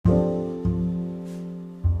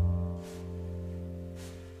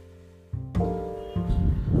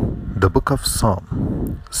The book of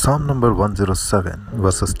Psalm number 107,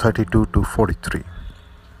 verses 32 to 43.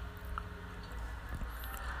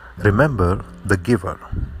 Remember the giver.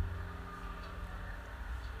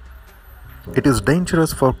 It is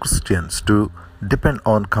dangerous for Christians to depend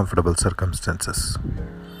on comfortable circumstances.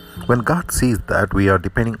 When God sees that we are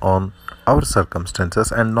depending on our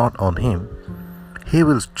circumstances and not on Him, He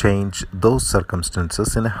will change those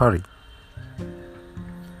circumstances in a hurry.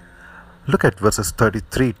 Look at verses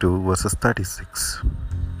 33 to verses 36.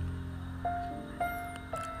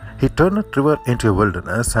 He turneth river into a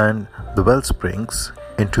wilderness, and the well springs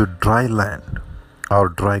into dry land, or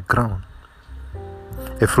dry ground,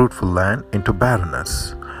 a fruitful land into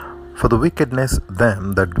barrenness, for the wickedness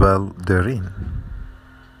them that dwell therein.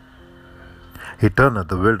 He turneth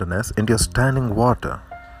the wilderness into a standing water,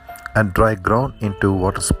 and dry ground into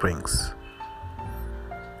water springs.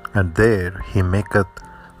 And there He maketh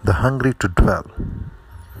the hungry to dwell,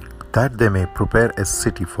 that they may prepare a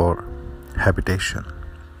city for habitation.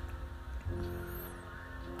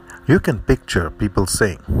 You can picture people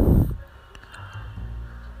saying,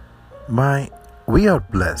 we are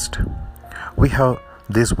blessed. We have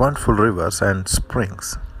these wonderful rivers and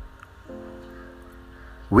springs.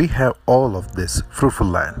 We have all of this fruitful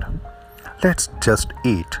land. Let's just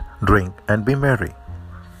eat, drink, and be merry.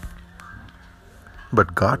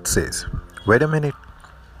 But God says, wait a minute.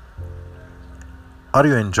 Are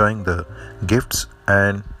you enjoying the gifts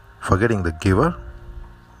and forgetting the giver?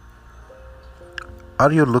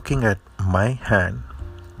 Are you looking at my hand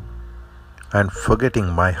and forgetting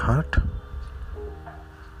my heart?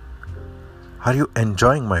 Are you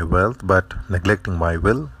enjoying my wealth but neglecting my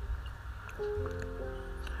will?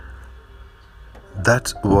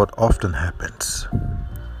 That's what often happens.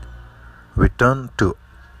 We turn to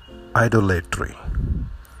idolatry.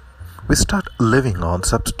 We start living on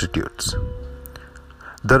substitutes.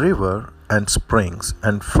 The river and springs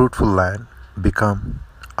and fruitful land become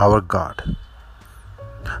our God.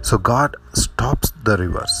 So God stops the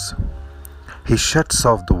rivers. He shuts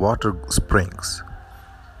off the water springs.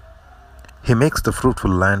 He makes the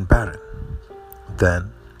fruitful land barren.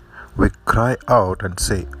 Then we cry out and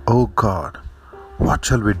say, "Oh God, what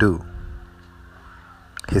shall we do?"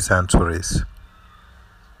 His answer is,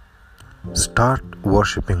 start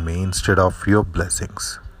worshipping me instead of your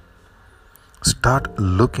blessings. Start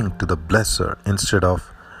looking to the blesser instead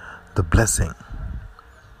of the blessing.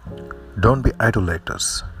 Don't be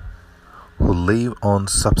idolaters who live on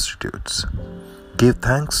substitutes. Give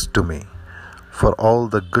thanks to me for all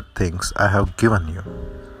the good things I have given you.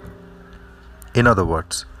 In other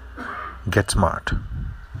words, get smart.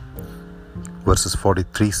 Verses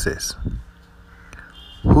 43 says,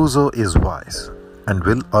 whoso is wise and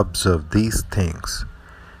will observe these things,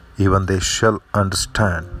 even they shall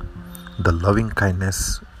understand the loving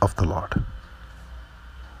kindness of the Lord.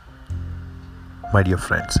 My dear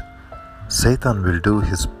friends, Satan will do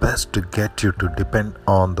his best to get you to depend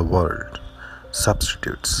on the world,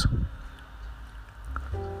 substitutes.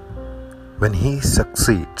 When he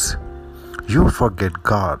succeeds, you forget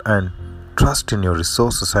God and trust in your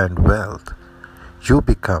resources and wealth. You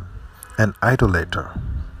become an idolater.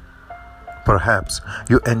 Perhaps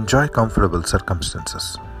you enjoy comfortable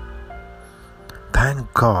circumstances.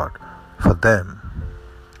 Thank God for them,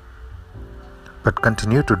 but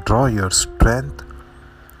continue to draw your strength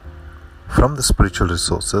from the spiritual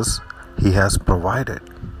resources He has provided.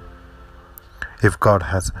 If God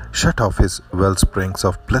has shut off His well springs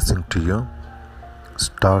of blessing to you,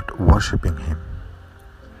 start worshipping Him.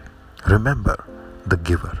 Remember the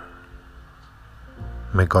giver.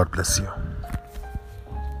 May God bless you.